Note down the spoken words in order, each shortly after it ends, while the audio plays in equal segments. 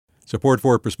Support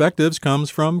for Perspectives comes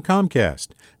from Comcast,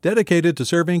 dedicated to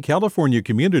serving California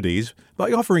communities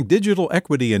by offering digital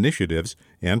equity initiatives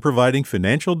and providing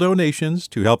financial donations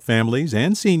to help families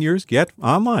and seniors get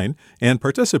online and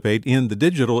participate in the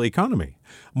digital economy.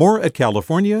 More at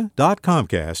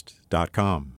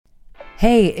california.comcast.com.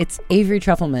 Hey, it's Avery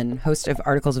Trufelman, host of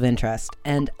Articles of Interest,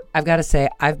 and I've got to say,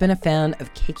 I've been a fan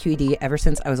of KQED ever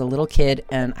since I was a little kid,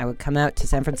 and I would come out to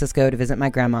San Francisco to visit my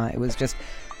grandma. It was just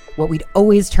what we'd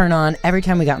always turn on every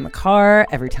time we got in the car,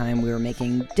 every time we were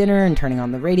making dinner and turning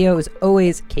on the radio. It was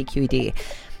always KQED.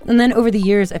 And then over the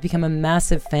years, I've become a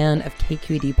massive fan of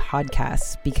KQED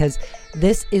podcasts because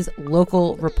this is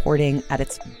local reporting at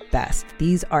its best.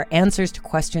 These are answers to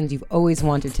questions you've always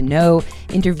wanted to know,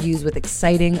 interviews with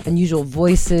exciting, unusual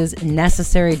voices,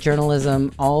 necessary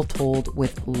journalism, all told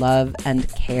with love and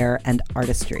care and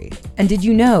artistry. And did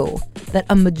you know that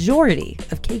a majority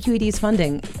of KQED's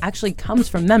funding actually comes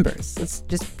from members? It's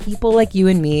just people like you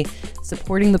and me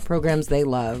supporting the programs they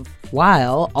love,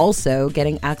 while also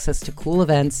getting access to cool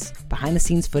events,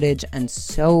 behind-the-scenes footage, and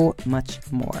so much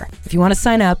more. If you want to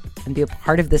sign up and be a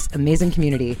part of this amazing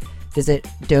community, visit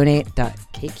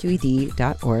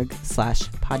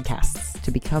donate.kqed.org/podcasts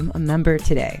to become a member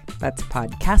today. That's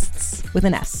podcasts with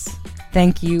an S.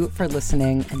 Thank you for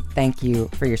listening, and thank you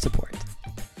for your support.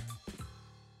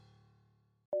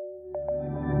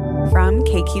 From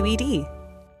KQED.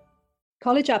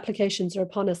 College applications are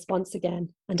upon us once again,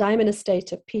 and I am in a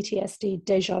state of PTSD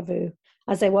déjà vu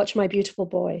as I watch my beautiful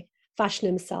boy fashion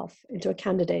himself into a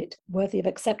candidate worthy of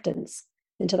acceptance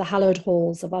into the hallowed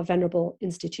halls of our venerable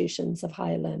institutions of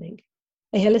higher learning.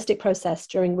 A holistic process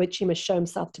during which he must show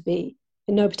himself to be,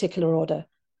 in no particular order,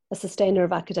 a sustainer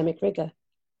of academic rigor,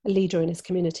 a leader in his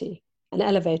community, an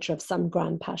elevator of some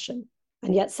grand passion,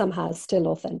 and yet somehow still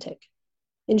authentic.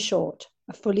 In short,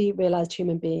 a fully realized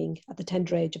human being at the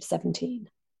tender age of 17.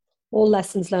 All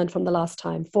lessons learned from the last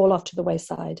time fall off to the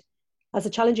wayside, as the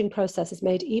challenging process is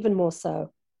made even more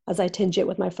so as I tinge it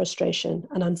with my frustration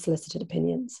and unsolicited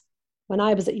opinions. When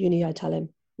I was at uni, I tell him,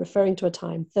 referring to a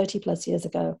time 30 plus years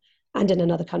ago and in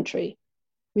another country,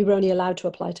 we were only allowed to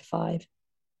apply to 5.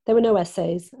 There were no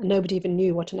essays and nobody even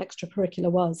knew what an extracurricular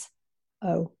was.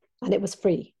 Oh, and it was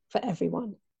free for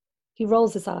everyone. He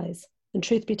rolls his eyes. And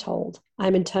truth be told, I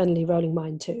am internally rolling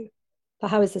mine too. For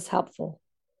how is this helpful?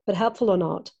 But helpful or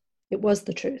not, it was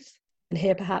the truth. And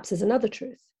here perhaps is another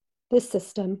truth. This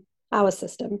system, our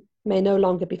system, may no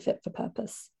longer be fit for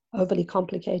purpose, overly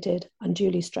complicated,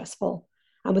 unduly stressful,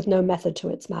 and with no method to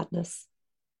its madness.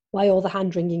 Why all the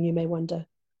hand-wringing, you may wonder?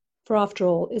 For after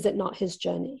all, is it not his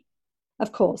journey?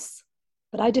 Of course,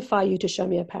 but I defy you to show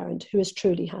me a parent who is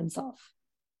truly hands-off.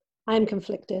 I am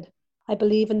conflicted. I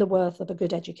believe in the worth of a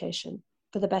good education,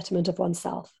 for the betterment of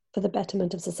oneself, for the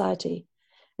betterment of society,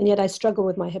 and yet I struggle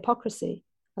with my hypocrisy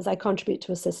as I contribute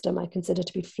to a system I consider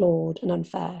to be flawed and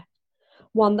unfair,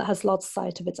 one that has lost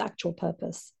sight of its actual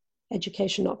purpose,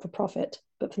 education not for profit,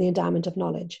 but for the endowment of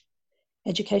knowledge,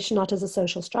 education not as a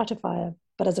social stratifier,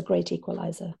 but as a great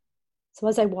equalizer. So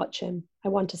as I watch him, I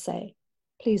want to say,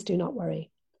 please do not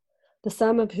worry. The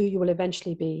sum of who you will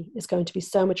eventually be is going to be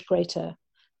so much greater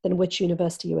than which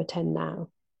university you attend now.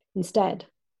 Instead,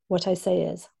 what I say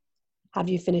is, have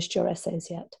you finished your essays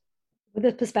yet? With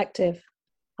this perspective,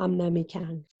 I'm Nirmy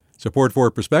Kang. Support for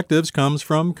Perspectives comes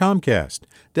from Comcast,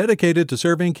 dedicated to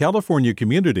serving California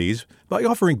communities by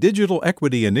offering digital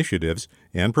equity initiatives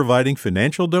and providing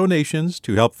financial donations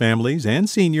to help families and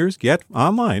seniors get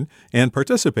online and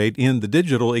participate in the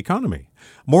digital economy.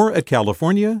 More at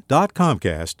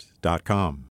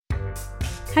california.comcast.com.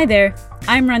 Hi there,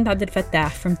 I'm Rand Abdel Fattah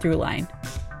from Throughline.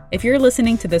 If you're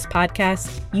listening to this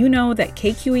podcast, you know that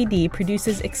KQED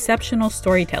produces exceptional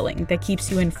storytelling that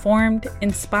keeps you informed,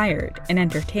 inspired, and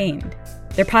entertained.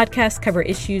 Their podcasts cover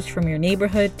issues from your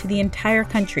neighborhood to the entire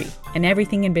country and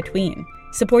everything in between.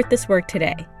 Support this work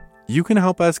today. You can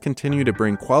help us continue to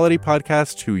bring quality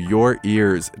podcasts to your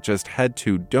ears. Just head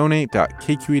to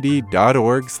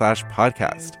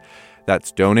donate.kqed.org/podcast.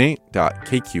 That's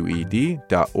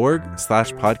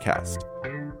donate.kqed.org/podcast.